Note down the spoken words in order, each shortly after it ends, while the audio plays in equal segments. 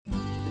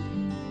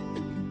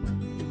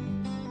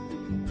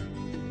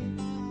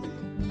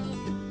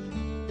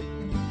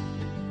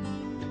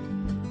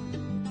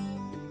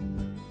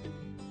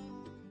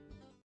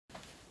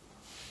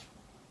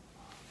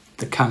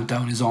the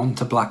countdown is on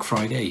to Black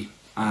Friday,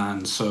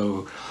 and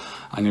so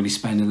I'm going to be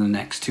spending the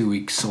next 2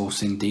 weeks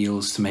sourcing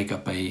deals to make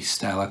up a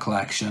stellar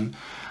collection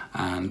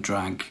and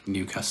drag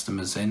new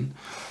customers in.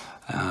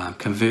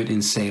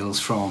 Converting sales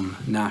from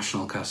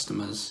national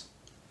customers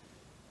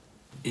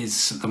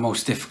is the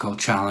most difficult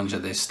challenge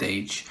at this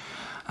stage,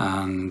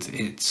 and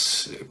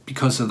it's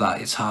because of that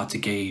it's hard to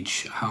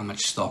gauge how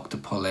much stock to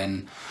pull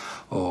in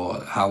or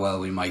how well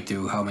we might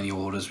do, how many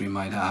orders we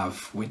might have,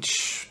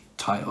 which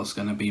title's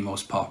going to be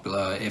most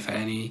popular, if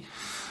any.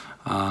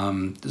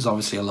 There's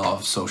obviously a lot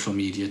of social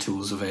media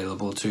tools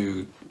available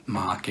to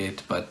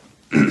market, but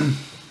in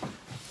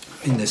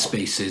this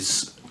space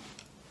is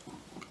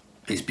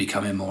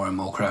becoming more and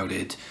more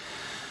crowded,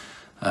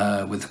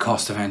 with the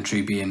cost of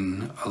entry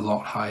being a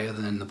lot higher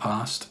than in the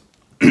past.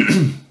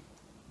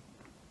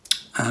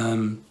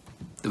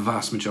 The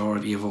vast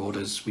majority of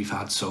orders we've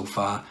had so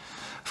far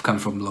have come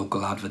from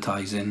local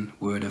advertising,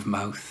 word of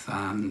mouth,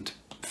 and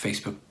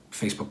Facebook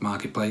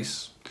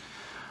Marketplace.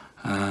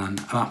 I'm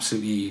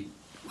absolutely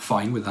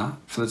fine with that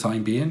for the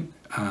time being.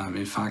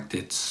 In fact,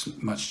 it's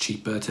much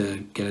cheaper to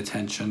get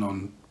attention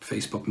on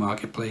Facebook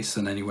Marketplace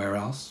than anywhere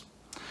else.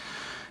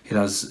 It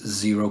has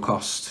zero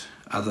cost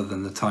other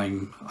than the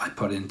time I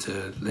put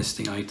into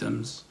listing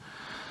items.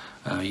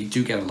 You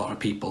do get a lot of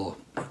people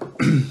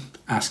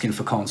asking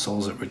for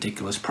consoles at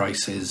ridiculous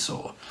prices,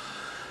 or,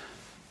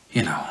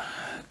 you know,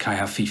 can I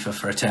have FIFA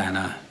for a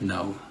tenner?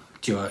 No.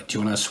 Do you want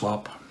to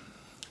swap?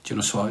 Do you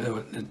want to swap?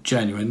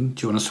 Genuine,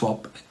 do you want to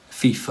swap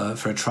FIFA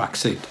for a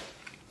tracksuit?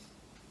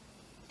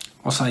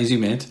 What size you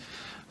made?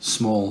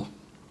 Small.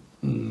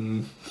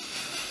 You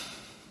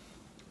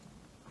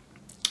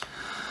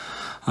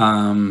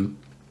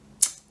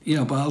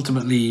know, but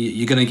ultimately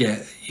you're gonna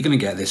get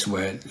this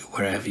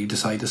wherever you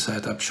decide to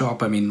set up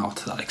shop. I mean, not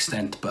to that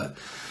extent, but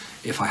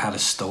if I had a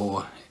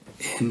store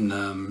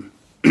in,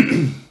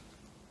 you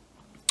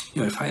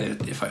know, if I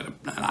had an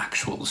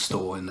actual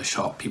store in the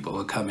shop, people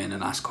would come in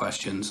and ask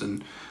questions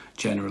and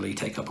generally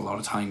take up a lot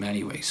of time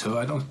anyway. So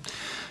I don't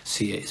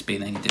see it as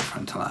being any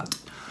different to that.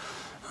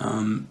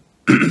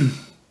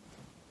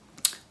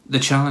 The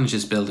challenge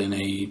is building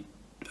a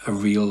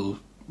real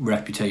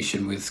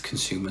reputation with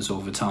consumers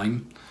over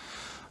time,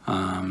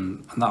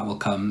 and that will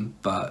come,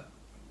 but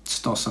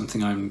it's not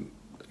something I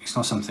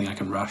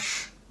can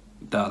rush.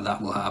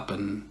 That will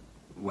happen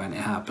when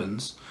it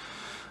happens.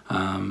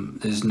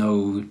 There's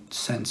no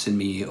sense in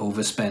me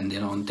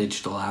overspending on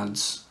digital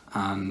ads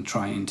and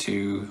trying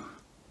to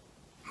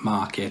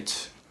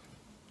market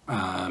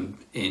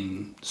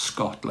in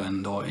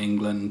Scotland or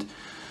England,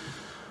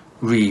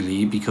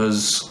 really,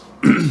 because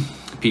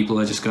people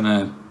are just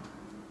gonna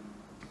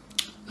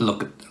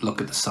look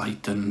at the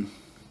site and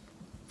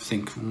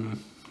think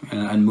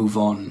and move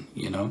on.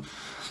 You know,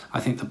 I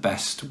think the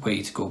best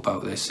way to go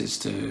about this is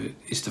to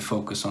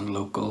focus on the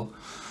local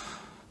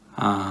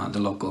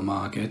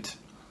market,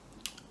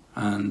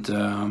 and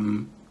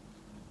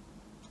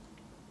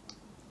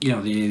you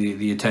know,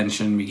 the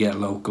attention we get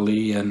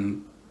locally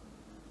and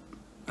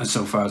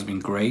so far has been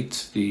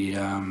great.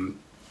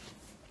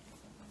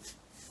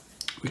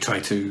 We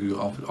try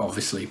to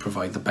obviously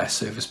provide the best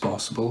service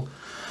possible,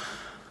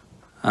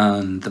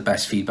 and the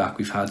best feedback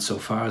we've had so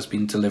far has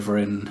been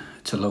delivering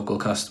to local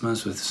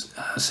customers with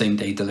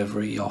same-day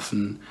delivery,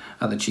 often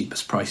at the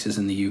cheapest prices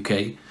in the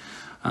UK.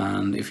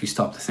 And if you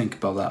stop to think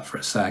about that for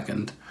a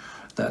second,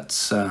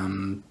 that's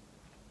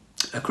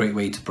a great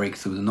way to break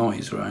through the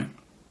noise, right?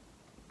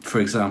 For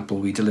example,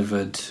 we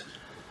delivered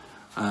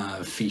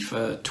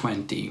FIFA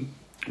 20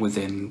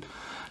 within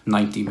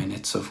 90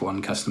 minutes of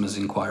one customer's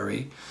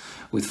inquiry,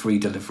 with free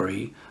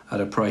delivery at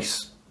a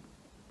price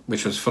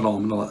which was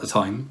phenomenal at the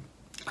time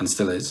and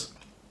still is,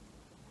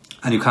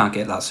 and you can't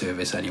get that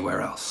service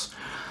anywhere else.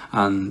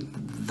 And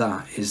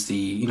that is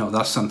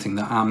that's something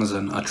that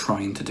Amazon are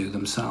trying to do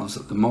themselves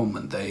at the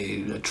moment.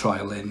 They are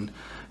trialing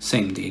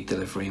same-day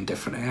delivery in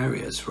different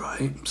areas,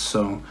 right?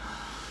 So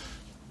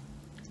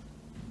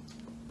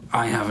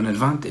I have an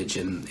advantage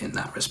in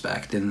that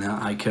respect, in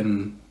that I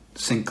can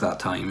sink that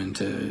time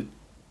into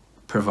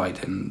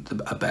providing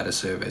a better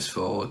service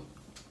for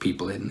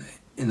people in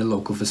the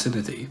local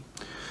vicinity.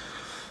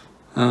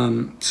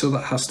 So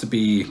that has to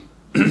be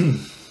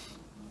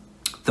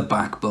the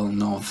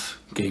backbone of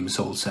games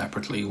sold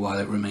separately while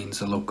it remains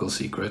a local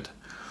secret.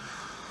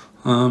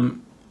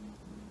 I've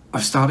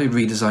started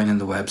redesigning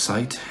the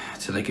website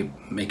to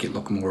make it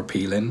look more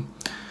appealing.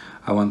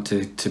 I want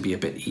it to be a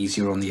bit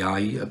easier on the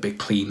eye, a bit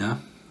cleaner,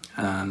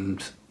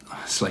 and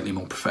slightly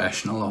more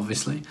professional,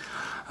 obviously.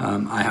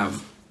 I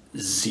have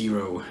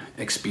zero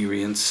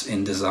experience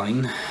in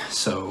design,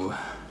 so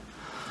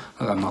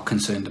I'm not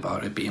concerned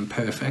about it being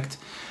perfect,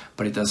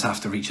 but it does have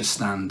to reach a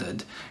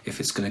standard if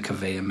it's going to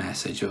convey a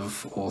message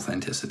of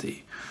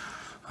authenticity.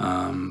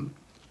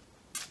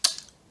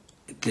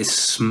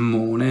 This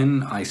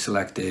morning I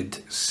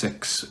selected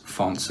 6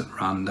 fonts at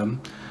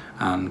random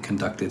and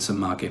conducted some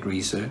market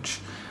research,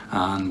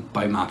 and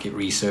by market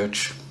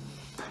research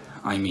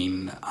I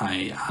mean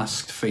I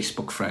asked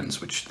Facebook friends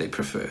which they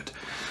preferred.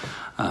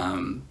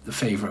 The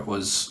favourite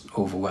was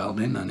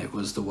Overwhelming, and it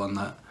was the one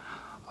that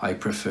I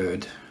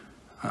preferred,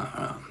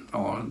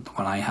 or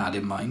what I had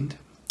in mind.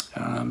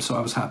 So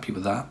I was happy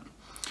with that.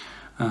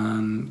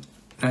 And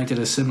I did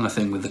a similar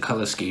thing with the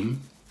colour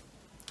scheme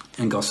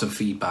and got some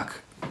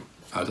feedback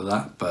out of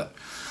that, but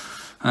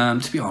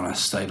to be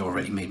honest, I'd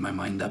already made my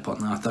mind up on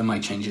that. I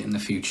might change it in the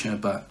future,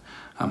 but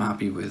I'm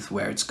happy with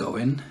where it's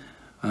going.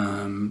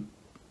 I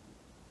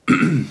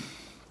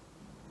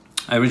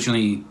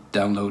originally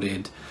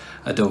downloaded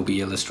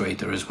Adobe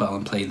Illustrator as well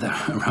and played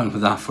around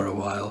with that for a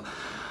while,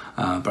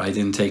 but I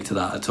didn't take to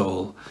that at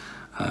all.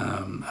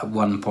 At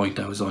one point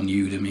I was on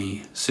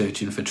Udemy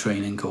searching for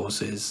training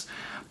courses,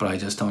 but I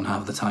just don't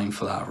have the time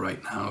for that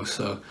right now,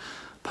 so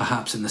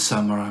perhaps in the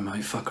summer I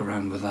might fuck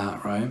around with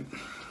that, right?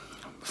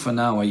 For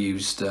now I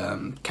used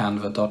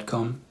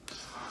canva.com.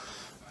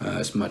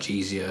 It's much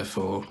easier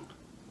for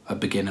a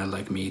beginner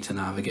like me to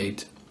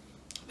navigate.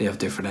 They have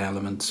different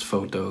elements,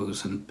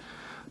 photos and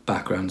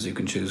backgrounds you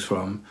can choose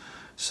from,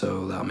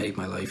 so that made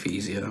my life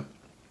easier.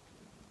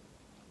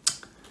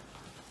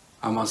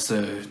 And once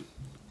the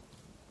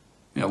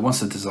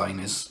design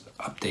is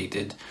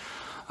updated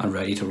and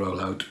ready to roll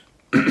out,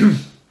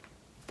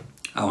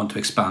 I want to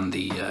expand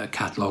the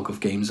catalogue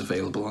of games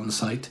available on the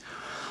site.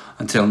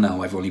 Until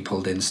now I've only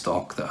pulled in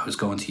stock that I was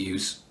going to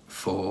use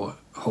for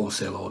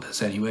wholesale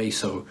orders anyway,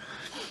 so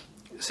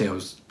say I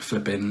was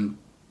flipping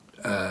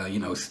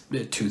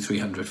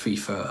 200-300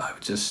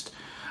 FIFA,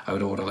 I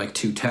would order like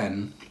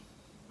 210,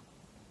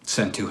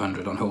 send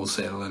 200 on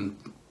wholesale and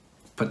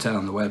put 10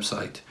 on the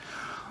website.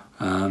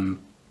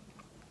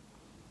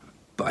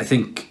 But I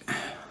think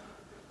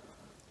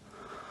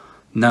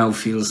now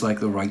feels like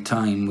the right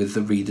time with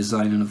the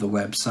redesigning of the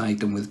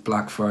website and with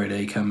Black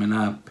Friday coming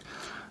up.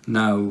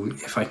 Now,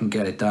 if I can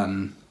get it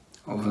done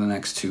over the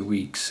next 2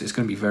 weeks, it's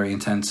going to be very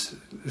intense.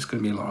 It's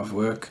going to be a lot of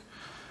work,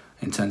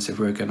 intensive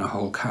work, and a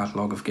whole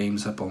catalogue of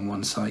games up on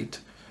one site.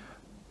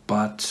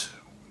 But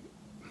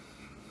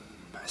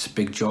it's a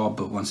big job,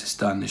 but once it's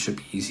done, it should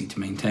be easy to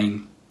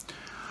maintain.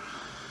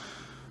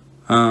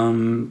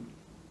 And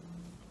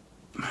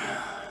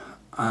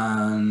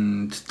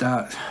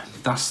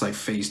that's like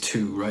phase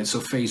 2, right? So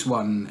phase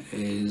 1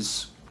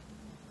 is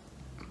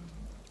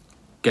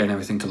getting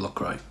everything to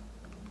look right.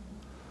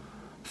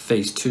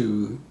 Phase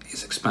 2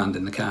 is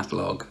expanding the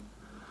catalogue,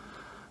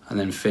 and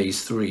then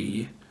phase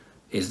 3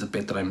 is the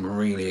bit that I'm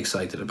really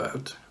excited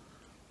about.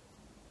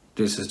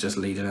 This is just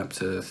leading up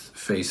to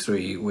phase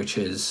 3, which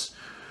is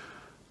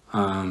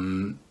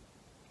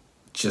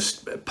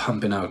just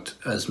pumping out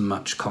as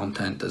much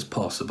content as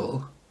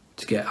possible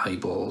to get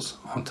eyeballs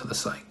onto the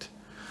site.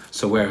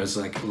 So whereas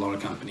like a lot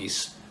of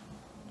companies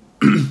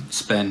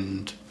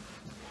spend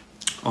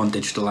on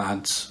digital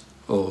ads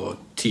or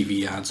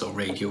TV ads or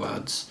radio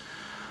ads,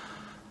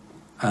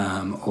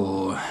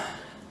 or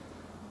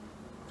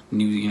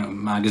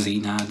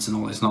magazine ads and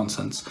all this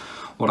nonsense,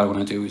 what I want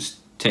to do is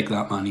take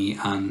that money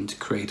and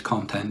create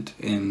content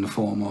in the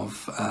form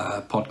of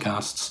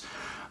podcasts,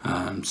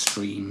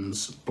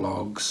 streams,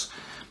 blogs,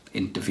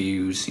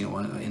 interviews,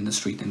 in the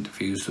street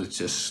interviews with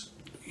just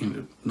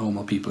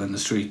normal people in the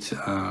street,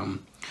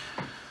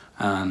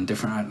 and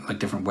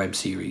different web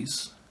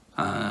series,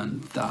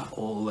 and that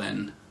all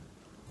then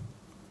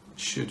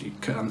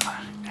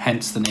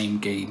hence the name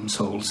Game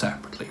Sold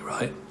Separately,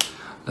 right?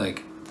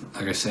 Like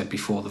I said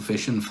before, the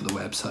vision for the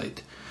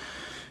website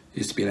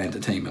is to be an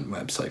entertainment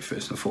website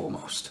first and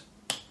foremost,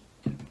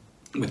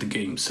 with the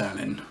game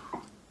selling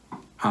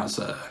as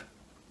an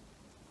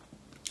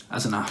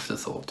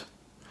afterthought.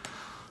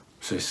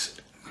 So it's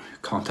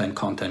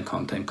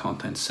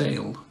content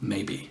sale,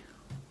 maybe,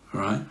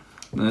 right?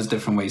 And there's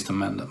different ways to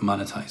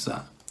monetize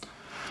that.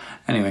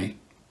 Anyway,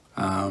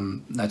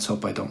 let's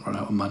hope I don't run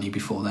out of money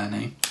before then,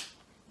 eh?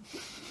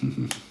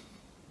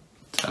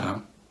 Ta-da.